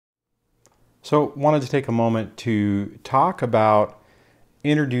So wanted to take a moment to talk about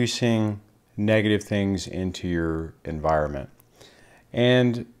introducing negative things into your environment.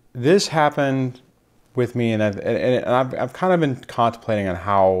 And this happened with me, and I've kind of been contemplating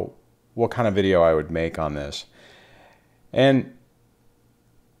on what kind of video I would make on this. And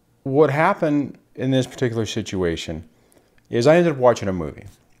what happened in this particular situation is I ended up watching a movie.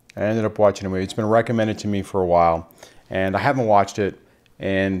 It's been recommended to me for a while, and I haven't watched it.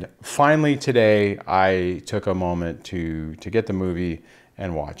 And finally today, I took a moment to get the movie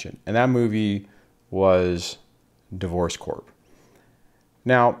and watch it. And that movie was Divorce Corp.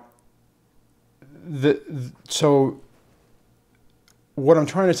 Now, so what I'm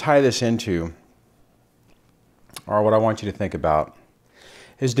trying to tie this into, or what I want you to think about,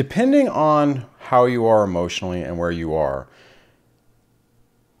 is depending on how you are emotionally and where you are,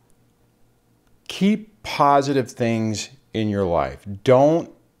 keep positive things in your life. Don't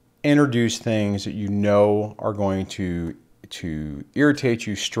introduce things that you know are going to irritate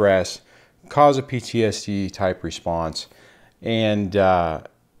you, stress, cause a PTSD type response, and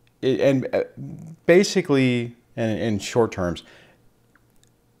basically, in short terms,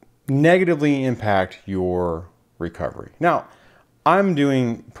 negatively impact your recovery. Now, I'm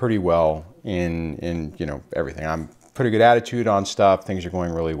doing pretty well in everything. I'm pretty good attitude on stuff. Things are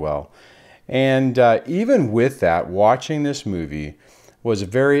going really well. And even with that, watching this movie was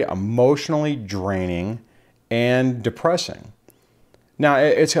very emotionally draining and depressing. Now,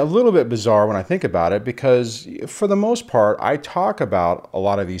 it's a little bit bizarre when I think about it because for the most part, I talk about a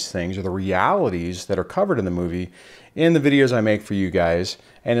lot of these things or the realities that are covered in the movie in the videos I make for you guys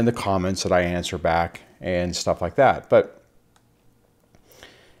and in the comments that I answer back and stuff like that. But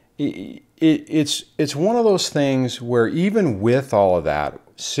it's one of those things where even with all of that,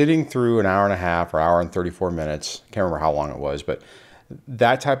 sitting through an hour and a half or hour and 34 minutes, can't remember how long it was, but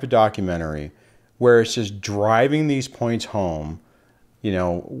that type of documentary where it's just driving these points home,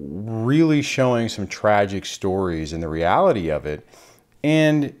 really showing some tragic stories and the reality of it.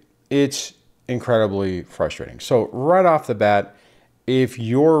 And it's incredibly frustrating. So right off the bat, if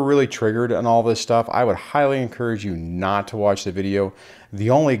you're really triggered on all this stuff, I would highly encourage you not to watch the video. The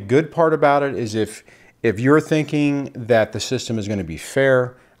only good part about it is if you're thinking that the system is going to be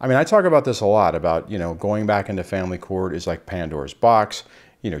fair. I mean, I talk about this a lot about, going back into family court is like Pandora's box.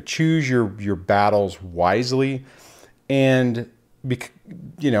 Choose your battles wisely and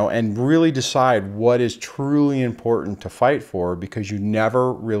really decide what is truly important to fight for, because you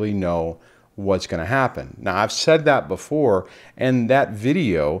never really know what's going to happen. Now, I've said that before, and that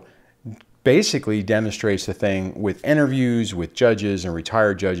video basically demonstrates the thing with interviews with judges and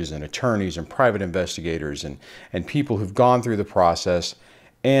retired judges and attorneys and private investigators and people who've gone through the process.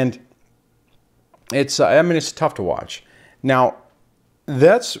 And it's tough to watch. Now,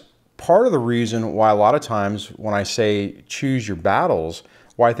 that's part of the reason why a lot of times when I say choose your battles,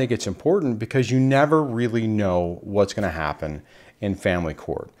 why I think it's important, because you never really know what's going to happen in family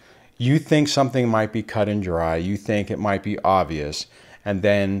court. You think something might be cut and dry. You think it might be obvious. And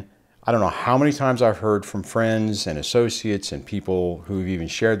then I don't know how many times I've heard from friends and associates and people who've even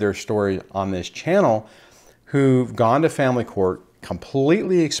shared their story on this channel who've gone to family court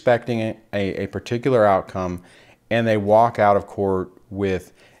completely expecting a particular outcome, and they walk out of court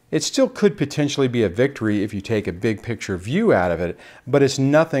with, it still could potentially be a victory if you take a big picture view out of it, but it's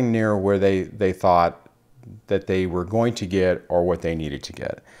nothing near where they thought that they were going to get or what they needed to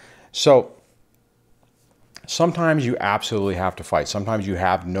get. So sometimes you absolutely have to fight. Sometimes you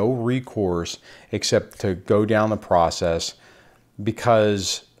have no recourse except to go down the process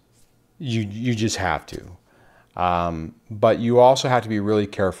because you just have to. But you also have to be really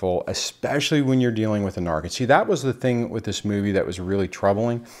careful, especially when you're dealing with a narc. And see, that was the thing with this movie that was really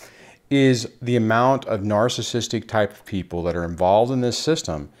troubling, is the amount of narcissistic type of people that are involved in this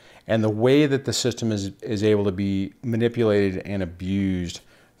system and the way that the system is able to be manipulated and abused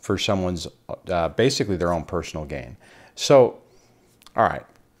for someone's, basically their own personal gain. So, all right.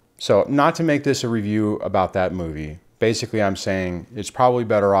 So not to make this a review about that movie, basically I'm saying it's probably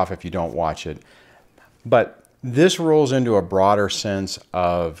better off if you don't watch it. But this rolls into a broader sense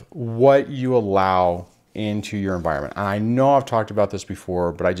of what you allow into your environment. And I know I've talked about this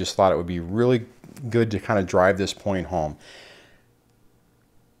before, but I just thought it would be really good to kind of drive this point home.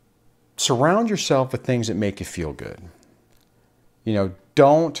 Surround yourself with things that make you feel good.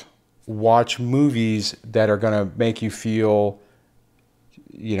 Don't watch movies that are going to make you feel,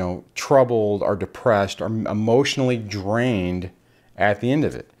 troubled or depressed or emotionally drained at the end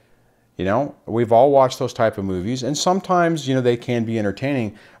of it. We've all watched those type of movies, and sometimes, they can be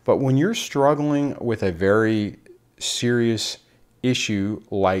entertaining, but when you're struggling with a very serious issue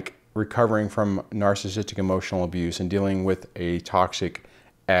like recovering from narcissistic emotional abuse and dealing with a toxic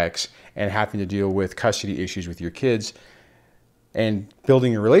ex and having to deal with custody issues with your kids and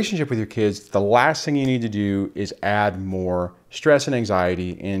building a relationship with your kids, the last thing you need to do is add more stress and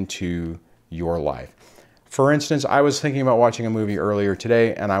anxiety into your life. For instance, I was thinking about watching a movie earlier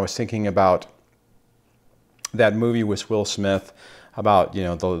today, and I was thinking about that movie with Will Smith about, you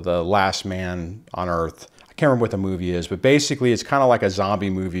know, the last man on earth. I can't remember what the movie is, but basically it's kind of like a zombie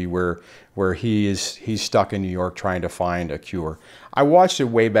movie where he's stuck in New York trying to find a cure. I watched it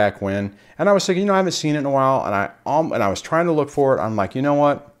way back when, and I was thinking, you know, I haven't seen it in a while, and I was trying to look for it. I'm like, you know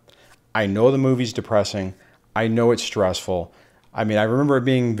what? I know the movie's depressing. I know it's stressful. I mean, I remember it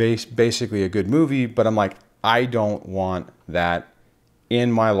being basically a good movie, but I'm like, I don't want that in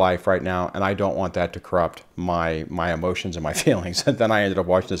my life right now, and I don't want that to corrupt my emotions and my feelings. And then I ended up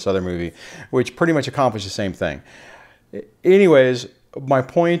watching this other movie, which pretty much accomplished the same thing. Anyways, my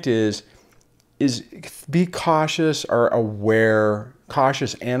point is be cautious or aware,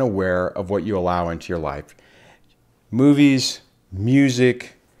 cautious and aware of what you allow into your life. Movies,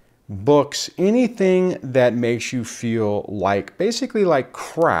 music, books, anything that makes you feel like, basically like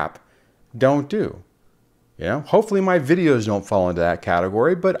crap, don't do. You know, hopefully my videos don't fall into that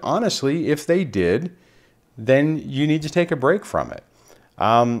category, but honestly, if they did, then you need to take a break from it.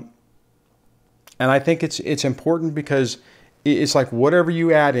 And I think it's important because it's like whatever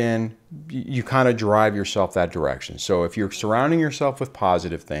you add in, you kind of drive yourself that direction. So if you're surrounding yourself with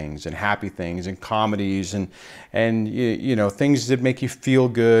positive things and happy things and comedies and you know, things that make you feel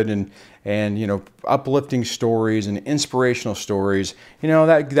good and you know, uplifting stories and inspirational stories, you know,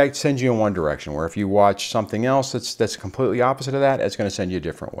 that sends you in one direction, where if you watch something else that's completely opposite of that, it's going to send you a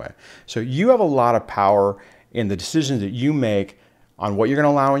different way. So you have a lot of power in the decisions that you make on what you're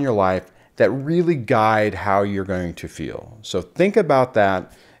going to allow in your life that really guide how you're going to feel. So think about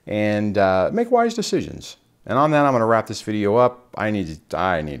that and make wise decisions. And on that, I'm going to wrap this video up. I need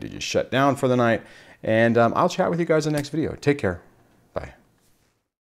to just shut down for the night, and I'll chat with you guys in the next video. Take care.